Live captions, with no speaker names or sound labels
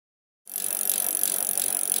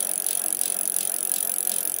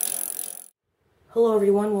Hello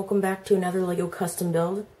everyone, welcome back to another LEGO custom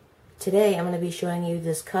build. Today I'm going to be showing you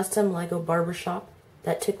this custom LEGO barbershop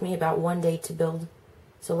that took me about 1 day to build.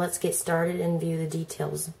 So let's get started and view the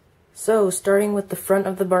details. So starting with the front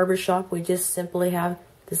of the barbershop, we just simply have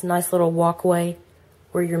this nice little walkway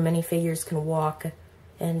where your minifigures can walk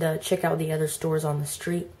and check out the other stores on the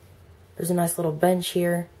street. There's a nice little bench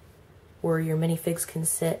here where your minifigs can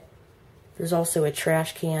sit. There's also a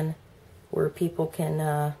trash can where people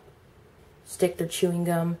can stick their chewing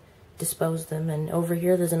gum, dispose them, and over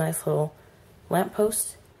here there's a nice little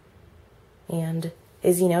lamppost. And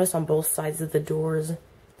as you notice, on both sides of the doors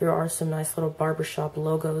there are some nice little barbershop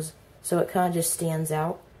logos, so it kind of just stands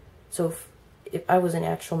out. So if I was an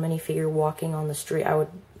actual minifigure walking on the street, I would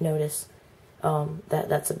notice that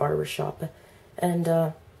that's a barbershop. And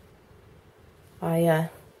I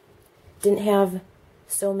didn't have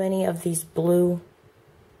so many of these blue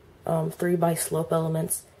 3x slope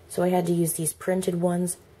elements, so I had to use these printed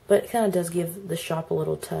ones, but it kind of does give the shop a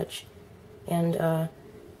little touch. And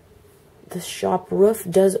the shop roof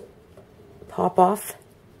does pop off,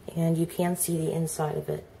 and you can see the inside of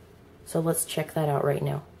it. So let's check that out right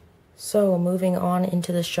now. So moving on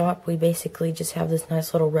into the shop, we basically just have this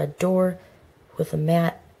nice little red door with a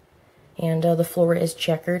mat, and the floor is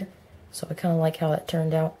checkered, so I kind of like how that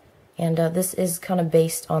turned out. And this is kind of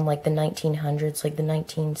based on like the 1900s, like the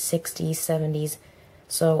 1960s, 70s.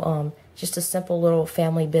 So just a simple little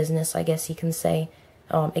family business, I guess you can say.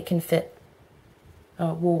 It can fit,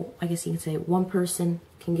 well, I guess you can say one person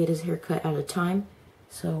can get his hair cut at a time.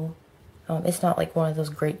 So it's not like one of those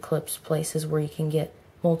Great Clips places where you can get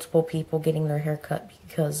multiple people getting their hair cut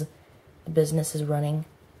because the business is running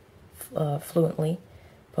fluently.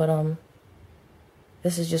 But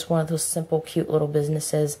this is just one of those simple, cute little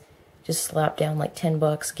businesses. Just slap down like 10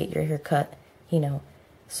 bucks, get your hair cut, you know.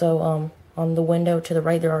 So on the window to the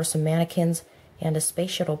right there are some mannequins and a space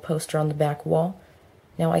shuttle poster on the back wall.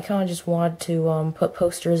 Now I kind of just wanted to put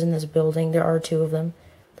posters in this building. There are 2 of them.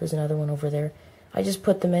 There's another one over there. I just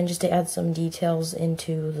put them in just to add some details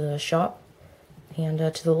into the shop. And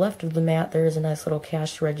to the left of the mat there is a nice little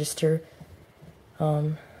cash register.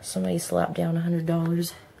 Somebody slapped down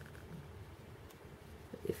 $100.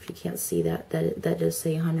 If you can't see that does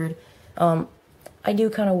say 100. I do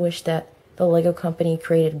kind of wish that the LEGO company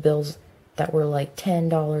created bills that were like $10,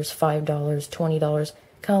 $5, $20,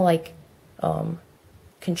 kind of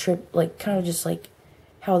like kind of just like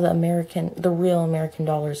how the real American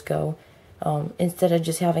dollars go, instead of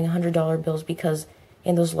just having $100 bills, because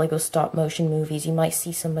in those LEGO stop motion movies you might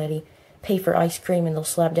see somebody pay for ice cream and they'll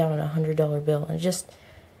slap down a $100 bill, and just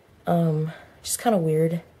kind of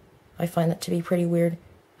weird. I find that to be pretty weird.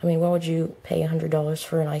 I mean, why would you pay $100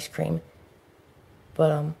 for an ice cream?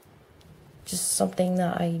 But just something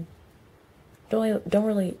that I don't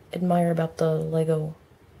really admire about the LEGO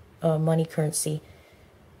money currency.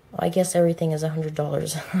 I guess everything is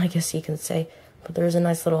 $100, I guess you can say. But there's a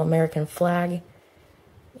nice little American flag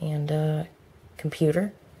and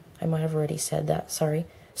computer. I might have already said that, sorry.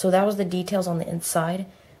 So that was the details on the inside.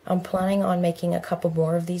 I'm planning on making a couple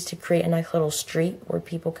more of these to create a nice little street where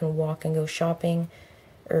people can walk and go shopping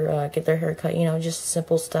or get their hair cut, you know, just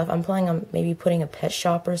simple stuff. I'm planning on maybe putting a pet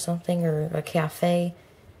shop or something, or a cafe.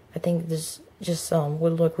 I think this just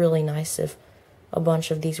would look really nice if a bunch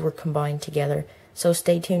of these were combined together. So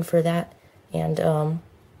stay tuned for that, and I'll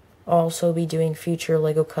also be doing future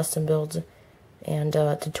LEGO custom builds and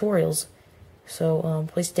tutorials. So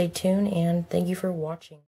please stay tuned, and thank you for watching.